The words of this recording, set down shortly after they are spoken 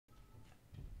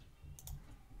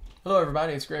Hello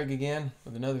everybody, it's Greg again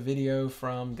with another video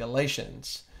from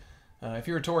Galatians. If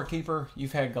you're a Torah keeper,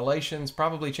 you've had Galatians,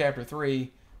 probably chapter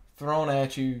 3, thrown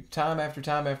at you time after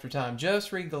time after time.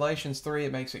 Just read Galatians 3,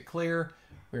 it makes it clear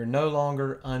we're no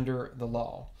longer under the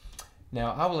law.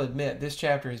 Now, I will admit this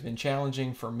chapter has been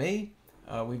challenging for me.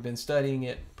 We've been studying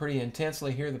it pretty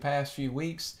intensely here the past few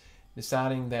weeks,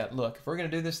 deciding that, look, if we're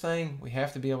going to do this thing, we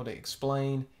have to be able to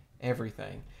explain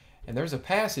everything. And there's a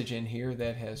passage in here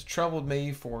that has troubled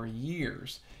me for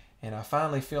years, and I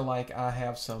finally feel like I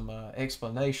have some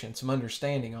explanation, some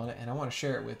understanding on it, and I want to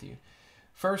share it with you.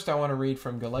 First, I want to read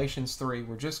from Galatians 3.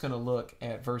 We're just going to look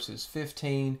at verses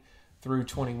 15 through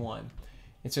 21.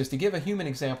 It says, "To give a human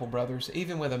example, brothers,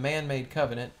 even with a man-made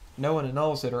covenant, no one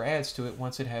annuls it or adds to it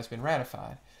once it has been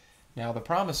ratified. Now the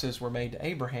promises were made to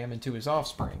Abraham and to his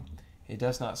offspring. It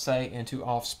does not say, and to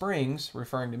offsprings,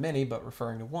 referring to many, but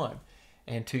referring to one.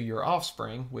 And to your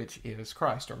offspring, which is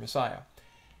Christ or Messiah.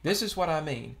 This is what I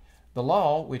mean. The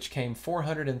law, which came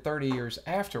 430 years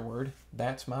afterward,"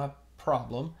 that's my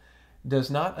problem, "does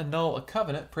not annul a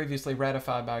covenant previously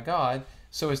ratified by God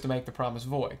so as to make the promise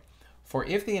void. For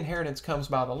if the inheritance comes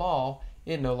by the law,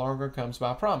 it no longer comes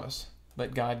by promise,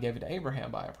 but God gave it to Abraham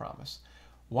by a promise.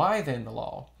 Why then the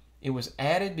law? It was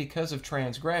added because of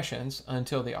transgressions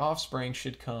until the offspring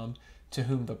should come to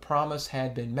whom the promise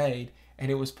had been made, and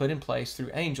it was put in place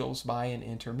through angels by an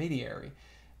intermediary.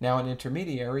 Now an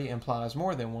intermediary implies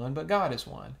more than one, but God is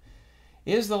one.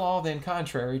 Is the law then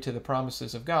contrary to the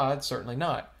promises of God? Certainly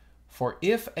not. For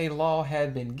if a law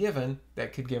had been given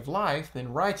that could give life,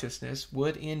 then righteousness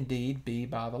would indeed be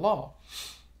by the law."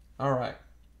 All right.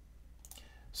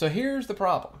 So here's the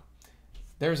problem.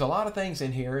 There's a lot of things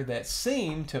in here that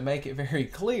seem to make it very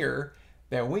clear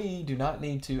that we do not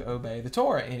need to obey the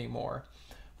Torah anymore.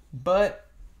 But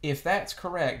if that's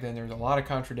correct, then there's a lot of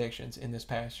contradictions in this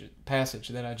passage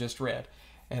that I just read.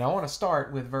 And I want to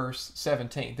start with verse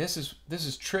 17. This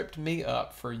has tripped me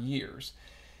up for years.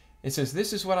 It says,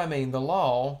 "This is what I mean, the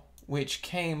law which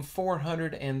came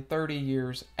 430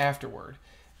 years afterward."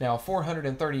 Now,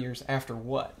 430 years after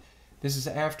what? This is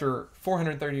after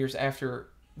 430 years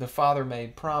after the Father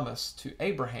made promise to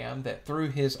Abraham that through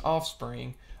his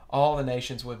offspring all the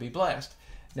nations would be blessed.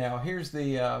 Now, here's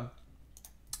the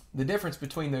difference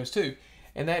between those two.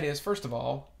 And that is, first of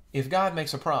all, if God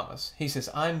makes a promise, he says,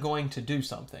 "I'm going to do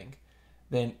something,"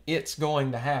 then it's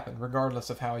going to happen regardless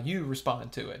of how you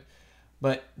respond to it.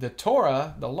 But the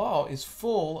Torah, the law, is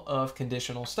full of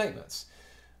conditional statements.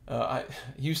 I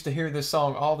used to hear this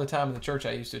song all the time in the church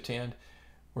I used to attend.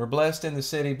 "We're blessed in the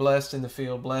city, blessed in the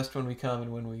field, blessed when we come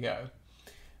and when we go."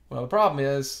 Well, the problem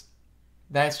is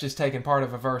that's just taking part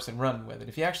of a verse and running with it.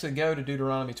 If you actually go to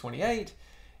Deuteronomy 28,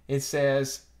 it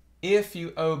says, if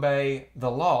you obey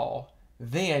the law,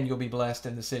 then you'll be blessed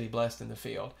in the city, blessed in the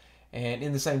field. And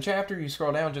in the same chapter, you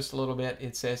scroll down just a little bit,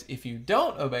 it says, if you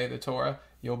don't obey the Torah,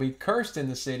 you'll be cursed in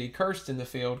the city, cursed in the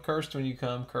field, cursed when you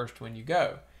come, cursed when you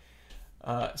go.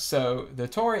 So the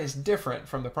Torah is different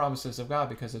from the promises of God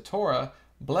because the Torah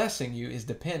blessing you is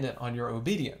dependent on your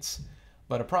obedience.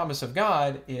 But a promise of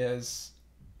God is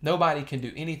nobody can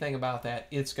do anything about that.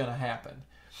 It's going to happen.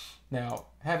 Now,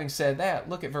 having said that,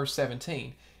 look at verse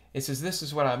 17. It says, "This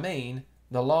is what I mean,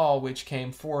 the law which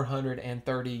came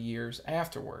 430 years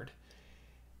afterward."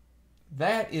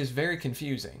 That is very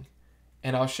confusing,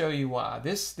 and I'll show you why.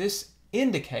 This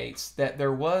indicates that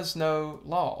there was no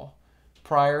law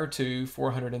prior to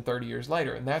 430 years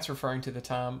later, and that's referring to the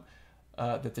time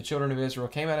that the children of Israel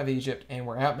came out of Egypt and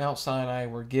were at Mount Sinai,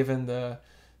 were given the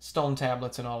stone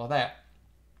tablets and all of that.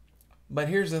 But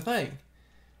here's the thing.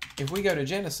 If we go to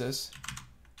Genesis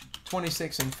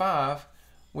 26 and 5,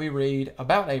 we read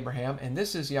about Abraham, and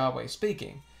this is Yahweh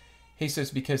speaking. He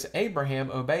says, "Because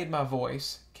Abraham obeyed my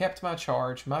voice, kept my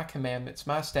charge, my commandments,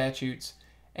 my statutes,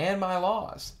 and my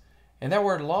laws." And that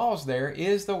word laws there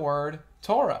is the word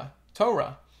Torah.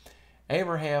 Torah.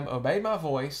 Abraham obeyed my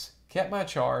voice, kept my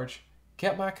charge,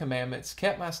 kept my commandments,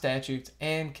 kept my statutes,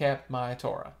 and kept my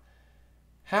Torah.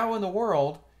 How in the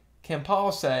world can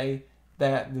Paul say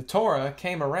that the Torah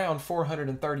came around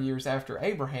 430 years after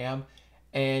Abraham,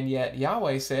 and yet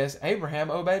Yahweh says,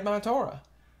 Abraham obeyed my Torah?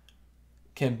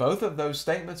 Can both of those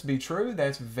statements be true?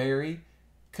 That's very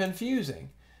confusing.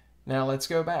 Now let's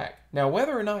go back. Now,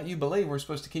 whether or not you believe we're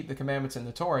supposed to keep the commandments in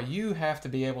the Torah, you have to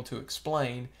be able to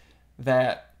explain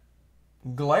that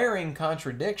glaring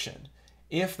contradiction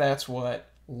if that's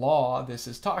what law this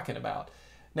is talking about.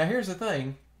 Now, here's the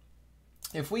thing.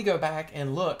 If we go back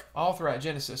and look all throughout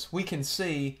Genesis, we can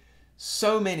see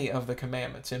so many of the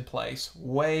commandments in place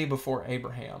way before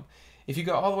Abraham. If you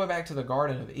go all the way back to the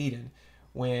Garden of Eden,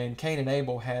 when Cain and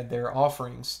Abel had their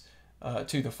offerings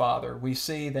to the Father. We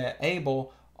see that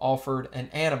Abel offered an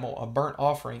animal, a burnt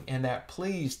offering, and that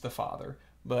pleased the Father.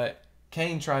 But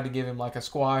Cain tried to give him like a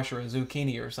squash or a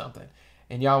zucchini or something,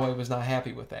 and Yahweh was not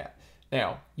happy with that.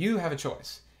 Now, you have a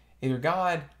choice. Either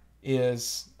God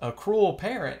is a cruel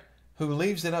parent who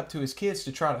leaves it up to his kids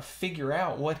to try to figure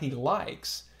out what he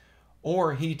likes,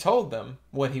 or he told them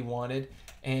what he wanted,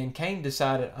 and Cain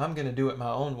decided, I'm going to do it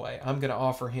my own way. I'm going to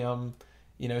offer him,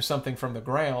 something from the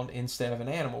ground instead of an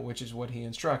animal, which is what he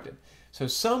instructed. So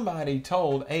somebody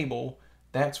told Abel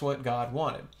that's what God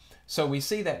wanted. So we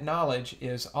see that knowledge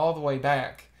is all the way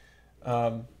back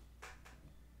at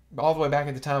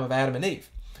the time of Adam and Eve.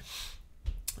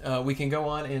 We can go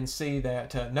on and see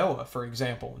that Noah, for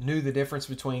example, knew the difference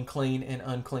between clean and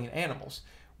unclean animals,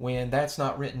 when that's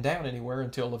not written down anywhere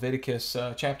until Leviticus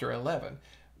chapter 11.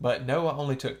 But Noah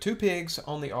only took 2 pigs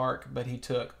on the ark, but he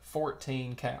took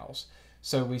 14 cows.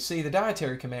 So we see the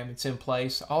dietary commandments in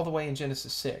place all the way in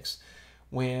Genesis 6.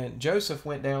 When Joseph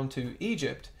went down to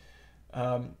Egypt,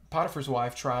 Potiphar's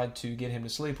wife tried to get him to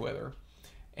sleep with her.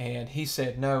 And he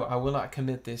said, no, I will not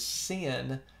commit this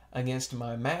sin against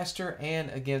my master and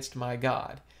against my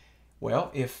God.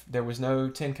 Well, if there was no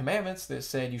 10 commandments that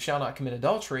said you shall not commit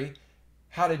adultery,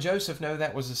 how did Joseph know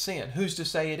that was a sin? Who's to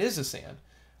say it is a sin?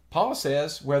 Paul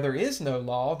says, where there is no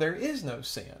law, there is no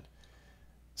sin.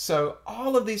 So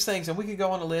all of these things, and we could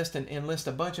go on a list and list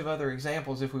a bunch of other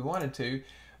examples if we wanted to,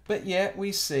 but yet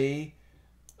we see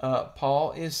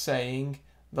Paul is saying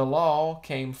the law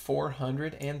came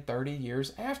 430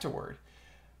 years afterward.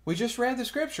 We just read the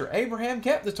scripture. Abraham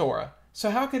kept the Torah. So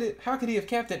how could he have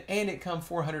kept it and it come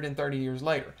 430 years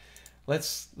later?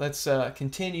 Let's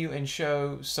continue and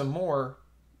show some more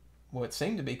what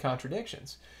seem to be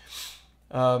contradictions.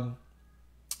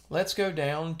 Let's go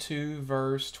down to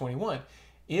verse 21.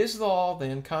 Is the law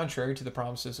then contrary to the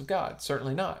promises of God?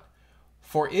 Certainly not.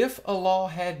 For if a law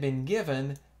had been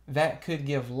given that could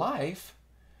give life,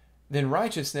 then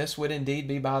righteousness would indeed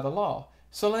be by the law.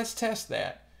 So let's test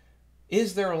that.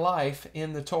 Is there life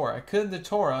in the Torah? Could the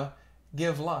Torah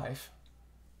give life?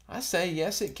 I say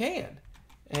yes, it can.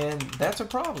 And that's a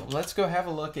problem. Let's go have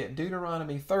a look at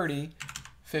Deuteronomy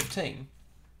 30:15.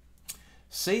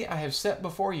 See, I have set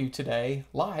before you today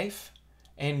life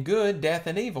and good, death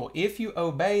and evil. If you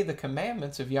obey the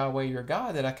commandments of Yahweh your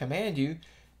God that I command you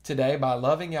today by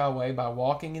loving Yahweh, by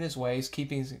walking in his ways,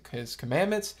 keeping his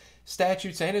commandments,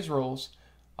 statutes, and his rules,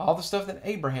 all the stuff that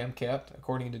Abraham kept,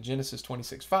 according to Genesis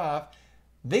 26:5,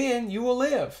 then you will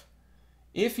live.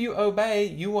 If you obey,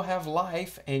 you will have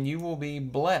life and you will be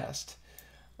blessed.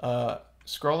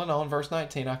 Scrolling on, verse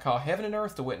 19, I call heaven and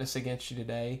earth to witness against you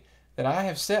today that I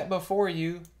have set before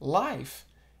you life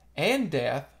and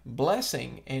death,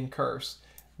 blessing and curse.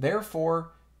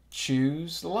 Therefore,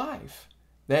 choose life,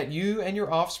 that you and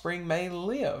your offspring may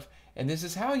live. And this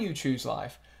is how you choose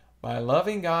life, by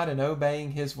loving God and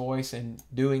obeying his voice and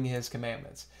doing his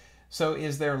commandments. So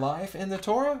is there life in the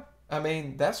Torah? I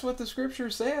mean, that's what the scripture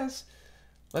says.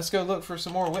 Let's go look for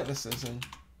some more witnesses and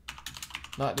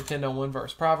not depend on one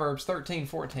verse. Proverbs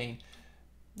 13:14.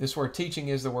 This word teaching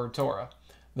is the word Torah.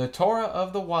 The Torah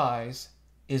of the wise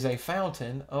is a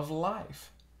fountain of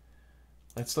life.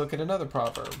 Let's look at another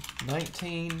proverb,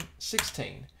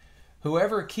 19:16.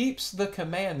 Whoever keeps the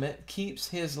commandment keeps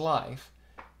his life.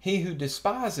 He who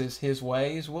despises his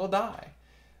ways will die.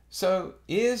 So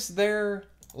is there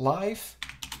life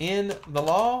in the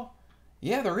law?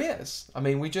 Yeah, there is. I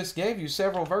mean, we just gave you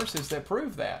several verses that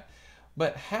prove that.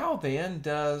 But how then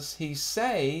does he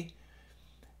say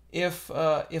if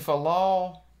a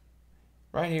law,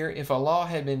 right here, if a law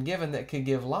had been given that could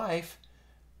give life,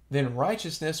 then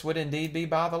righteousness would indeed be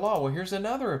by the law? Well, here's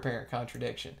another apparent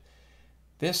contradiction.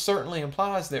 This certainly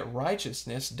implies that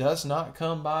righteousness does not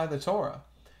come by the Torah.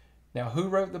 Now, who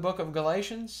wrote the book of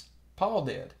Galatians? Paul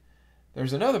did.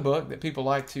 There's another book that people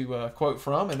like to quote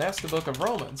from, and that's the book of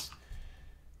Romans.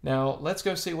 Now, let's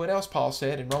go see what else Paul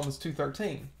said in Romans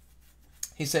 2:13.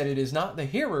 He said, it is not the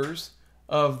hearers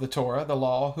of the Torah, the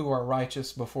law, who are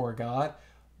righteous before God,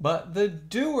 but the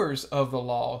doers of the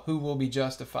law who will be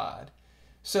justified.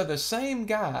 So the same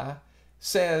guy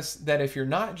says that if you're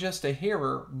not just a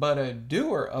hearer, but a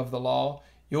doer of the law,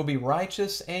 you'll be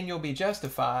righteous and you'll be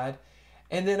justified.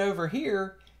 And then over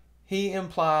here, he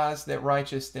implies that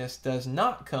righteousness does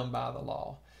not come by the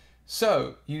law.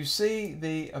 So you see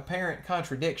the apparent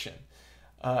contradiction.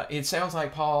 It sounds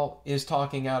like Paul is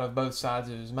talking out of both sides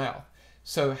of his mouth.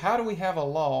 So how do we have a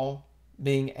law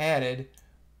being added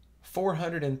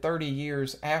 430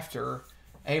 years after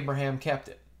Abraham kept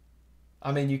it?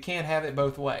 I mean, you can't have it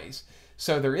both ways.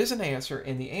 So there is an answer,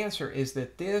 and the answer is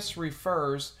that this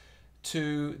refers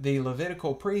to the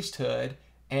Levitical priesthood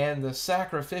and the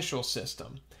sacrificial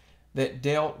system that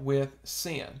dealt with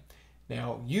sin.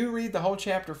 Now, you read the whole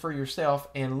chapter for yourself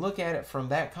and look at it from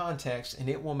that context, and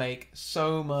it will make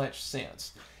so much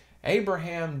sense.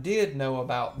 Abraham did know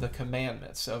about the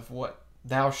commandments of what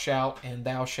thou shalt and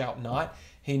thou shalt not.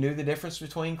 He knew the difference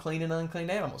between clean and unclean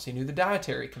animals. He knew the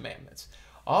dietary commandments.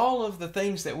 All of the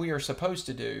things that we are supposed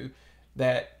to do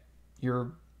that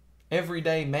your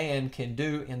everyday man can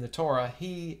do in the Torah,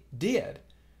 he did.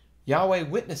 Yahweh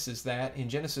witnesses that in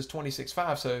Genesis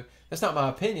 26:5, so that's not my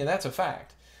opinion, that's a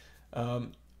fact.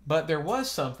 But there was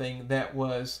something that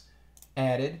was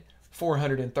added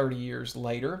 430 years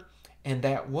later, and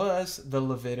that was the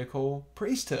Levitical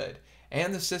priesthood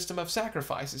and the system of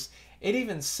sacrifices. It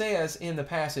even says in the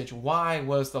passage, why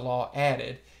was the law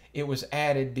added? It was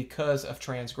added because of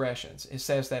transgressions. It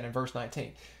says that in verse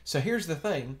 19. So here's the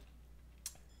thing.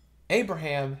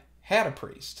 Abraham had a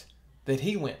priest that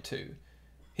he went to.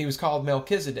 He was called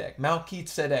Melchizedek,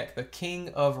 the king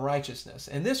of righteousness.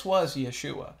 And this was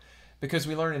Yeshua, because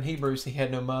we learn in Hebrews he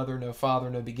had no mother, no father,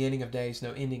 no beginning of days,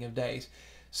 no ending of days.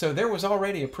 So there was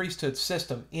already a priesthood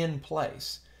system in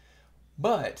place.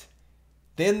 But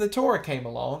then the Torah came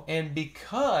along, and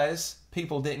because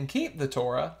people didn't keep the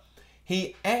Torah,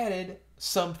 he added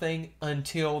something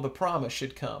until the promise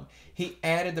should come. He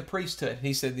added the priesthood.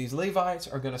 He said these Levites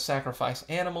are going to sacrifice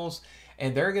animals,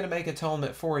 and they're going to make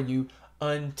atonement for you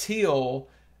until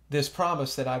this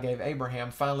promise that I gave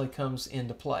Abraham finally comes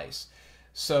into place.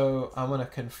 So I'm going to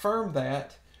confirm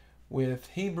that with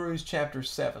Hebrews chapter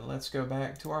 7. Let's go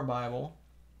back to our Bible.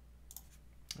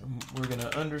 We're going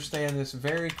to understand this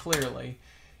very clearly.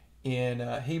 In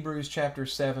Hebrews chapter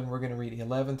 7, we're going to read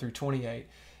 11 through 28.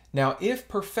 Now, if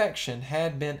perfection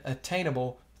had been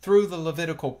attainable through the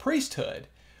Levitical priesthood,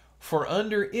 for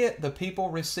under it the people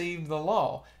received the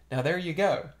law. Now, there you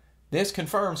go. This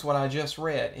confirms what I just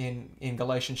read in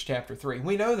Galatians chapter 3.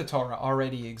 We know the Torah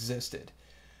already existed.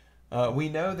 We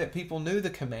know that people knew the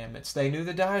commandments. They knew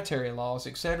the dietary laws,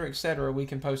 etc., etc. We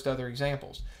can post other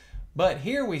examples. But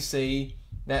here we see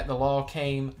that the law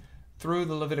came through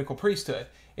the Levitical priesthood.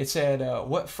 It said,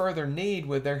 what further need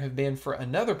would there have been for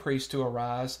another priest to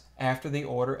arise after the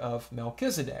order of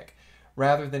Melchizedek,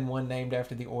 rather than one named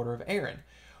after the order of Aaron?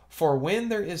 For when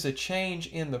there is a change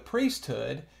in the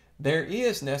priesthood, there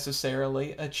is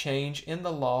necessarily a change in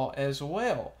the law as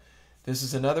well. This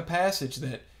is another passage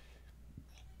that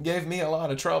gave me a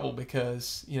lot of trouble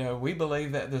because, we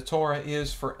believe that the Torah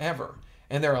is forever.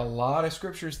 And there are a lot of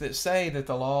scriptures that say that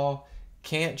the law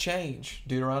can't change.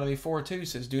 Deuteronomy 4:2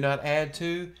 says, do not add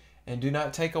to and do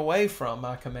not take away from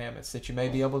my commandments, that you may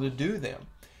be able to do them.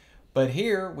 But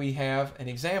here we have an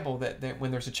example that when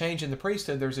there's a change in the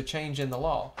priesthood, there's a change in the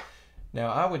law.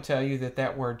 Now, I would tell you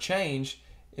that word change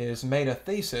is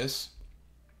metathesis,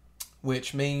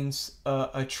 which means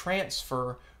a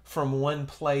transfer from one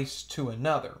place to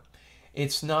another.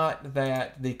 It's not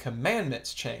that the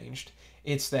commandments changed,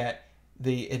 it's that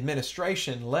the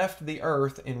administration left the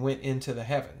earth and went into the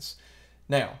heavens.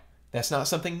 Now, that's not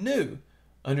something new.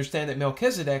 Understand that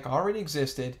Melchizedek already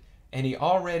existed and he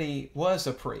already was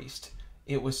a priest.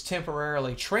 It was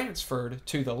temporarily transferred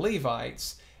to the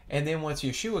Levites, and then once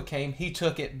Yeshua came, he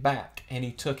took it back and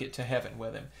he took it to heaven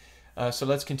with him. So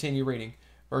let's continue reading.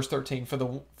 Verse 13,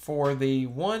 for the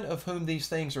one of whom these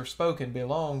things are spoken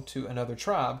belonged to another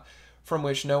tribe, from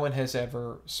which no one has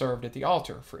ever served at the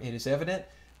altar. For it is evident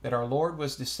that our Lord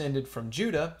was descended from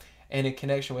Judah, and in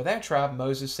connection with that tribe,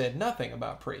 Moses said nothing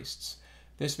about priests.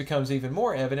 This becomes even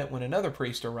more evident when another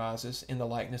priest arises in the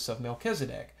likeness of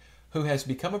Melchizedek, who has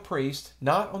become a priest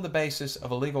not on the basis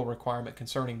of a legal requirement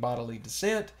concerning bodily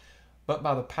descent, but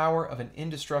by the power of an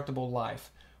indestructible life.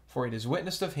 For it is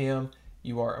witnessed of him,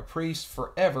 you are a priest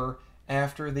forever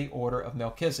after the order of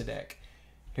Melchizedek.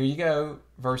 Here you go,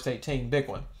 verse 18, big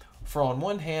one. For on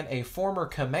one hand, a former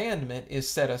commandment is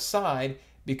set aside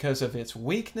because of its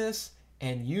weakness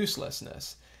and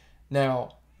uselessness.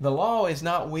 Now, the law is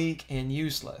not weak and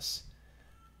useless.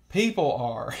 People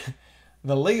are.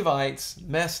 The Levites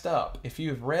messed up. If you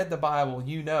have read the Bible,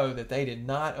 you know that they did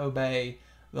not obey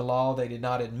the law. They did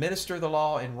not administer the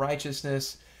law in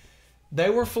righteousness. They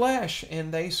were flesh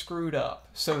and they screwed up.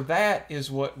 So that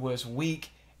is what was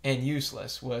weak and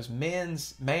useless, was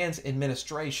man's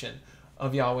administration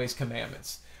of Yahweh's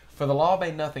commandments. For the law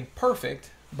made nothing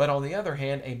perfect, but on the other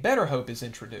hand, a better hope is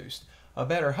introduced. A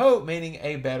better hope meaning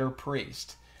a better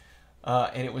priest.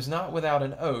 And it was not without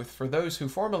an oath, for those who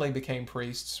formerly became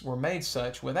priests were made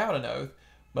such without an oath,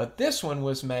 but this one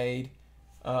was made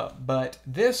a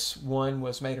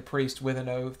priest with an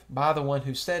oath by the one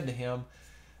who said to him,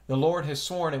 the Lord has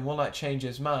sworn and will not change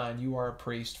his mind, you are a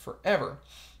priest forever.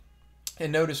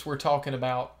 And notice we're talking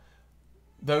about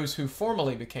those who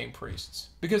formerly became priests,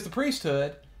 because the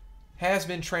priesthood has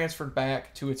been transferred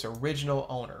back to its original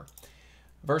owner.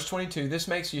 Verse 22, this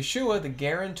makes Yeshua the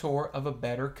guarantor of a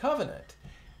better covenant.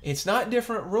 It's not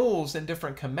different rules and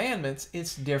different commandments,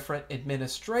 it's different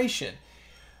administration.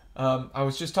 I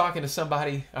was just talking to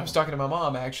somebody, I was talking to my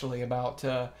mom actually about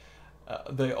the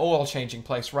oil changing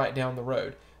place right down the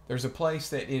road. There's a place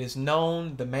that it is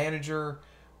known, the manager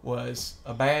was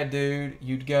a bad dude.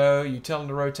 You'd go, you tell them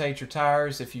to rotate your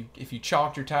tires. If you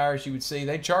chalked your tires, you would see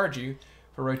they'd charge you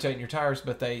for rotating your tires,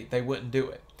 but they wouldn't do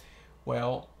it.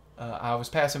 Well, I was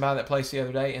passing by that place the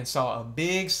other day and saw a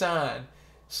big sign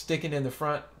sticking in the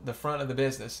front of the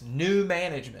business, new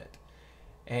management.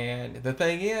 And the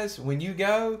thing is, when you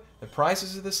go, the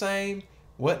prices are the same,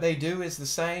 what they do is the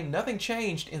same, nothing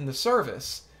changed in the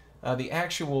service, the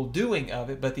actual doing of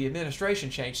it, but the administration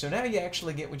changed. So now you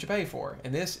actually get what you pay for.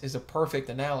 And this is a perfect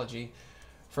analogy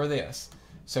for this.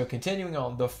 So continuing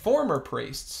on, the former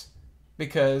priests,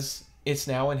 because it's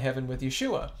now in heaven with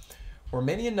Yeshua, were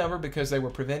many in number because they were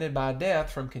prevented by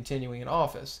death from continuing in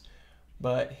office.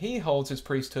 But he holds his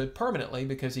priesthood permanently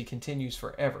because he continues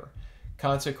forever.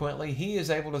 Consequently, he is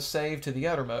able to save to the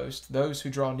uttermost those who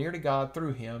draw near to God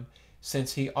through him,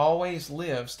 since he always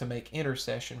lives to make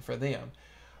intercession for them.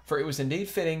 For it was indeed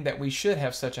fitting that we should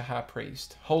have such a high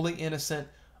priest, wholly innocent,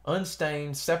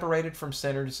 unstained, separated from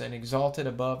sinners, and exalted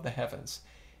above the heavens.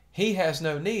 He has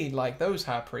no need, like those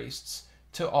high priests,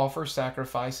 to offer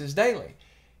sacrifices daily.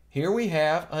 Here we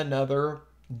have another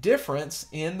difference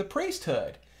in the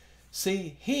priesthood.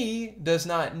 See, he does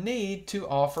not need to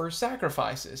offer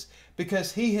sacrifices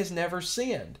because he has never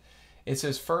sinned. It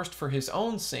says first for his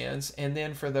own sins and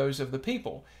then for those of the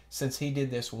people, since he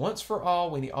did this once for all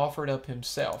when he offered up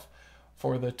himself.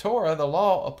 For the Torah, the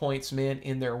law, appoints men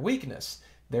in their weakness.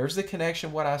 There's the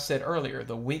connection, what I said earlier,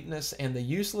 the weakness and the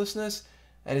uselessness.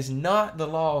 That is not the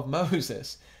law of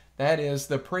Moses. That is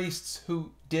the priests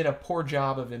who did a poor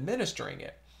job of administering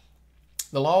it.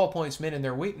 The law appoints men in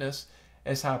their weakness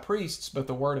as high priests, but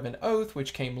the word of an oath,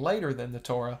 which came later than the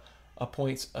Torah,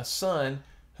 appoints a son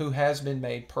who has been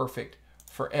made perfect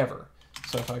forever.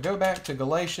 So if I go back to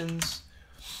Galatians,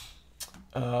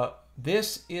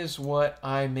 this is what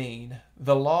I mean.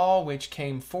 The law, which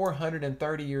came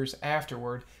 430 years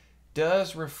afterward,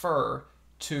 does refer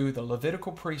to the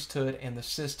Levitical priesthood and the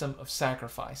system of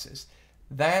sacrifices.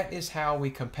 That is how we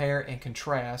compare and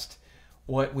contrast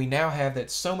what we now have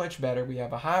that's so much better. We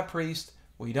have a high priest.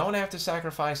 We don't have to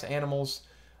sacrifice animals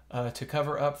to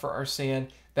cover up for our sin.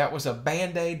 That was a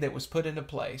band-aid that was put into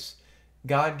place.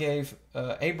 God gave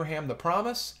Abraham the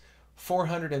promise.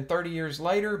 430 years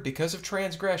later, because of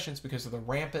transgressions, because of the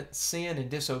rampant sin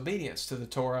and disobedience to the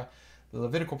Torah, the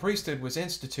Levitical priesthood was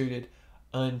instituted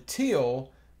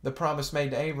until the promise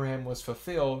made to Abraham was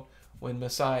fulfilled when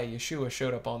Messiah Yeshua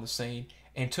showed up on the scene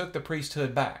and took the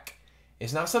priesthood back.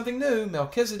 It's not something new.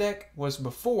 Melchizedek was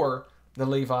before the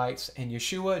Levites, and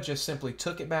Yeshua just simply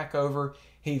took it back over.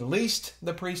 He leased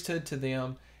the priesthood to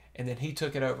them, and then he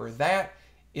took it over. That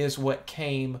is what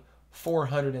came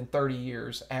 430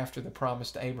 years after the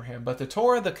promise to Abraham. But the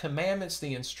Torah, the commandments,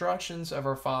 the instructions of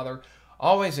our Father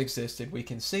always existed. We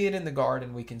can see it in the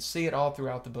garden. We can see it all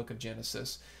throughout the book of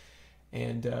Genesis.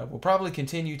 And we'll probably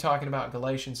continue talking about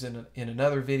Galatians in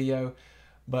another video.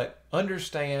 But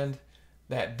understand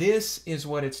that this is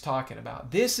what it's talking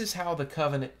about. This is how the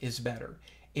covenant is better.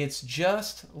 It's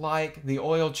just like the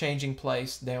oil changing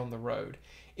place down the road.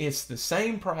 It's the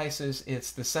same prices,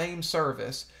 it's the same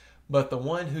service, but the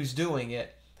one who's doing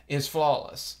it is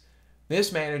flawless.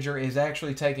 This manager is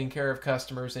actually taking care of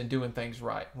customers and doing things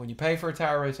right. When you pay for a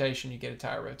tire rotation, you get a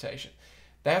tire rotation.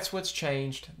 That's what's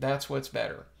changed. That's what's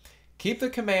better. Keep the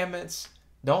commandments.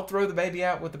 Don't throw the baby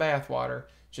out with the bathwater.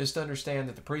 Just understand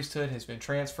that the priesthood has been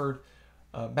transferred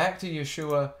back to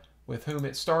Yeshua, with whom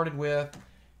it started with,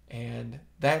 and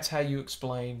that's how you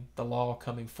explain the law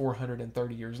coming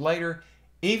 430 years later,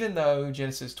 even though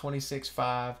Genesis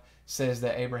 26:5 says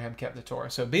that Abraham kept the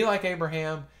Torah. So be like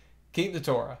Abraham, keep the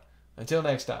Torah. Until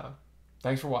next time,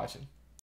 thanks for watching.